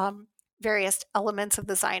of various elements of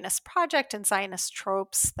the Zionist project and Zionist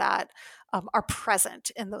tropes that are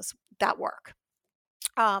present in that work.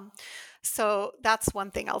 So that's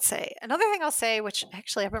one thing I'll say. Another thing I'll say, which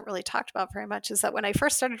actually I haven't really talked about very much, is that when I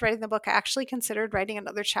first started writing the book, I actually considered writing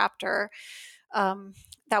another chapter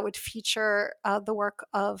that would feature the work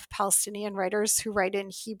of Palestinian writers who write in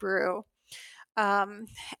Hebrew. And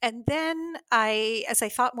then as I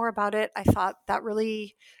thought more about it, I thought that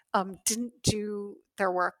really didn't do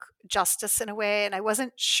their work justice in a way. And I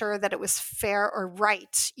wasn't sure that it was fair or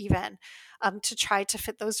right even to try to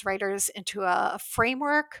fit those writers into a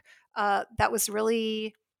framework that was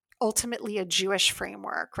really ultimately a Jewish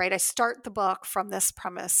framework, right? I start the book from this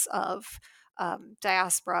premise of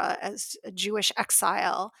diaspora as a Jewish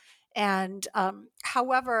exile. And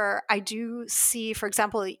however, I do see, for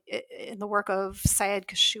example, in the work of Syed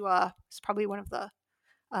Kashua, who's probably one of the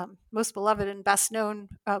most beloved and best known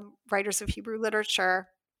writers of Hebrew literature,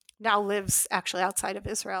 now lives actually outside of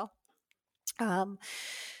Israel.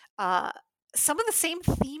 Some of the same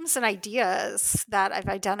themes and ideas that I've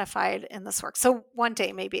identified in this work. So one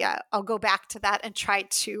day maybe I'll go back to that and try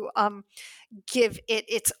to give it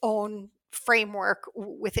its own framework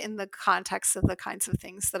within the context of the kinds of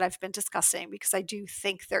things that I've been discussing, because I do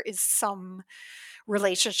think there is some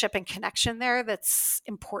relationship and connection there that's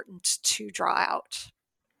important to draw out.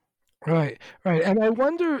 Right, right. And I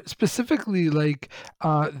wonder specifically, like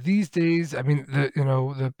these days, I mean,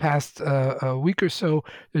 the past week or so,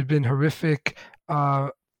 there's been horrific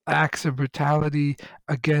acts of brutality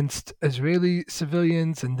against Israeli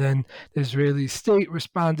civilians, and then the Israeli state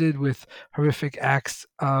responded with horrific acts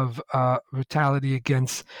of brutality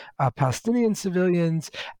against Palestinian civilians,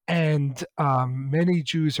 and many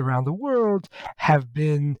Jews around the world have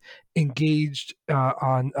been engaged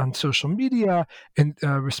on social media and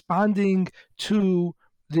responding to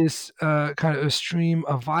this kind of a stream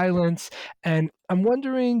of violence. And I'm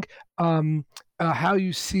wondering how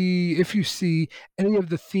you see, if you see any of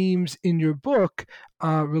the themes in your book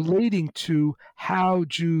relating to how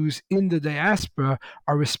Jews in the diaspora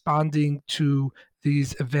are responding to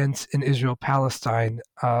these events in Israel-Palestine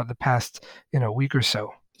the past week or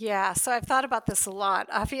so. Yeah, so I've thought about this a lot.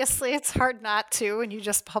 Obviously, it's hard not to when you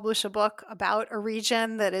just publish a book about a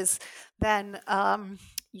region that is then,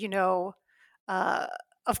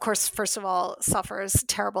 of course, first of all, suffers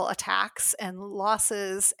terrible attacks and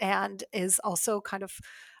losses, and is also kind of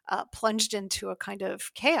plunged into a kind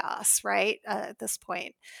of chaos, right, at this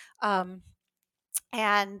point. And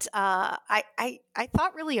I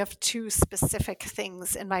thought really of two specific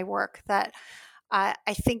things in my work that I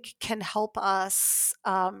think can help us,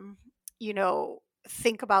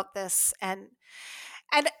 think about this. And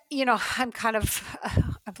I'm kind of,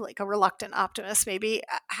 I'm like a reluctant optimist, maybe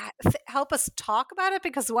help us talk about it,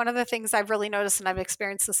 because one of the things I've really noticed, and I've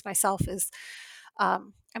experienced this myself, is,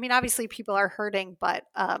 obviously people are hurting, but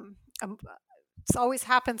it always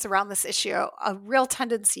happens around this issue, a real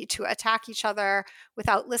tendency to attack each other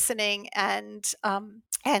without listening, and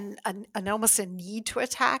almost a need to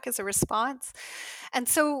attack as a response. And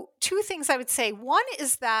so two things I would say. One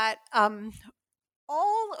is that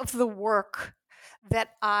all of the work that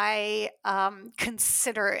I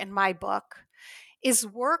consider in my book is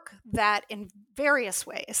work that in various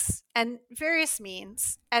ways and various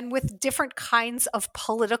means and with different kinds of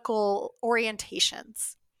political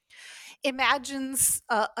orientations imagines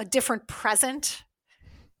a different present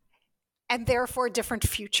and therefore a different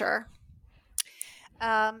future.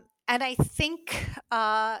 And I think,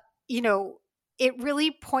 it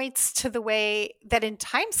really points to the way that in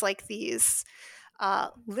times like these,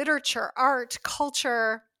 literature, art,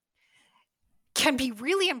 culture can be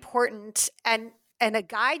really important and a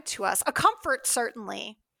guide to us, a comfort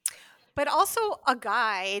certainly, but also a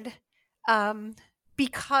guide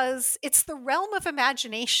because it's the realm of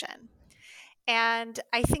imagination. And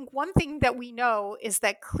I think one thing that we know is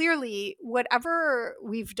that clearly whatever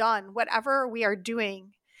we've done, whatever we are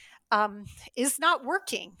doing, is not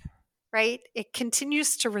working, right? It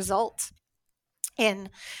continues to result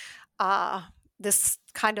in this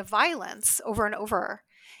kind of violence over and over.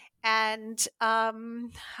 And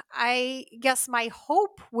I guess my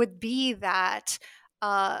hope would be that,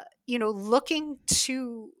 looking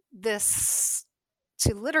to this,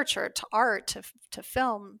 to literature, to art, to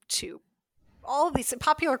film, to all of these,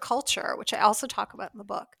 popular culture, which I also talk about in the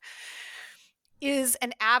book, is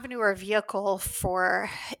an avenue or a vehicle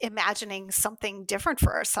for imagining something different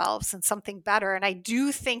for ourselves and something better. And I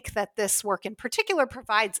do think that this work in particular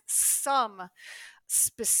provides some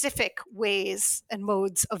specific ways and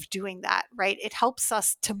modes of doing that, right? It helps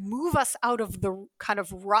us to move us out of the kind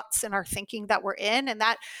of ruts in our thinking that we're in. And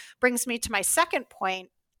that brings me to my second point,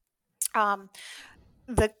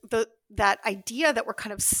 that idea that we're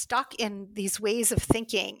kind of stuck in these ways of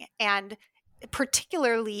thinking, and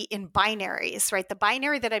particularly in binaries, right? The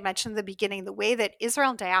binary that I mentioned in the beginning, the way that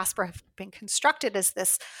Israel and diaspora have been constructed is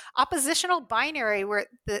this oppositional binary where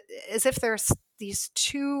as if there's these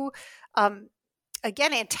two,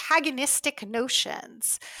 again, antagonistic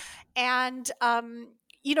notions. And,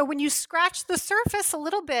 when you scratch the surface a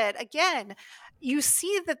little bit, again, you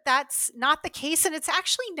see that that's not the case. And it's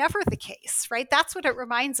actually never the case, right? That's what it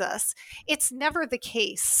reminds us. It's never the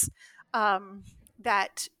case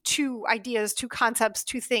that two ideas, two concepts,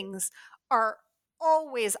 two things are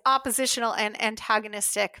always oppositional and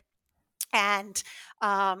antagonistic. And,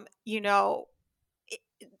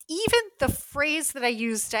 even the phrase that I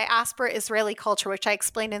use, diaspora Israeli culture, which I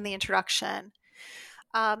explained in the introduction,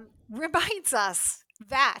 reminds us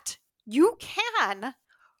that you can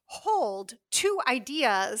hold two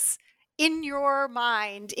ideas in your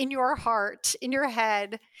mind, in your heart, in your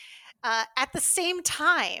head at the same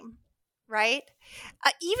time, right?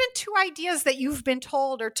 Even two ideas that you've been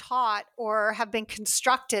told or taught or have been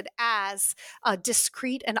constructed as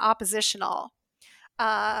discrete and oppositional.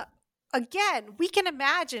 Again, we can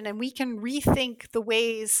imagine and we can rethink the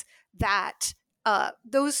ways that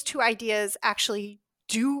those two ideas actually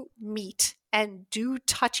do meet and do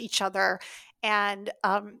touch each other and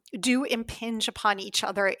do impinge upon each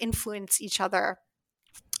other, influence each other.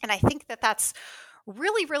 And I think that that's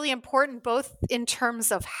really, really important, both in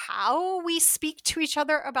terms of how we speak to each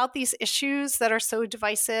other about these issues that are so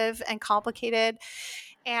divisive and complicated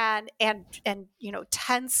and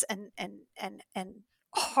tense and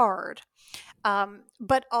hard.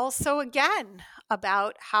 But also, again,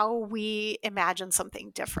 about how we imagine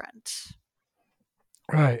something different.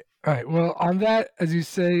 Right. Well, on that, as you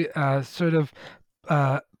say, sort of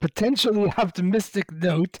potentially optimistic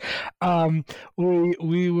note,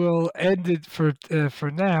 we will end it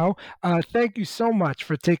for now. Thank you so much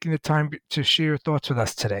for taking the time to share your thoughts with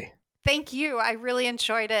us today. Thank you. I really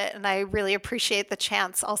enjoyed it, and I really appreciate the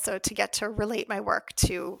chance also to get to relate my work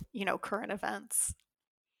to, current events.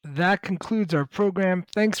 That concludes our program.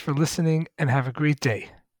 Thanks for listening, and have a great day.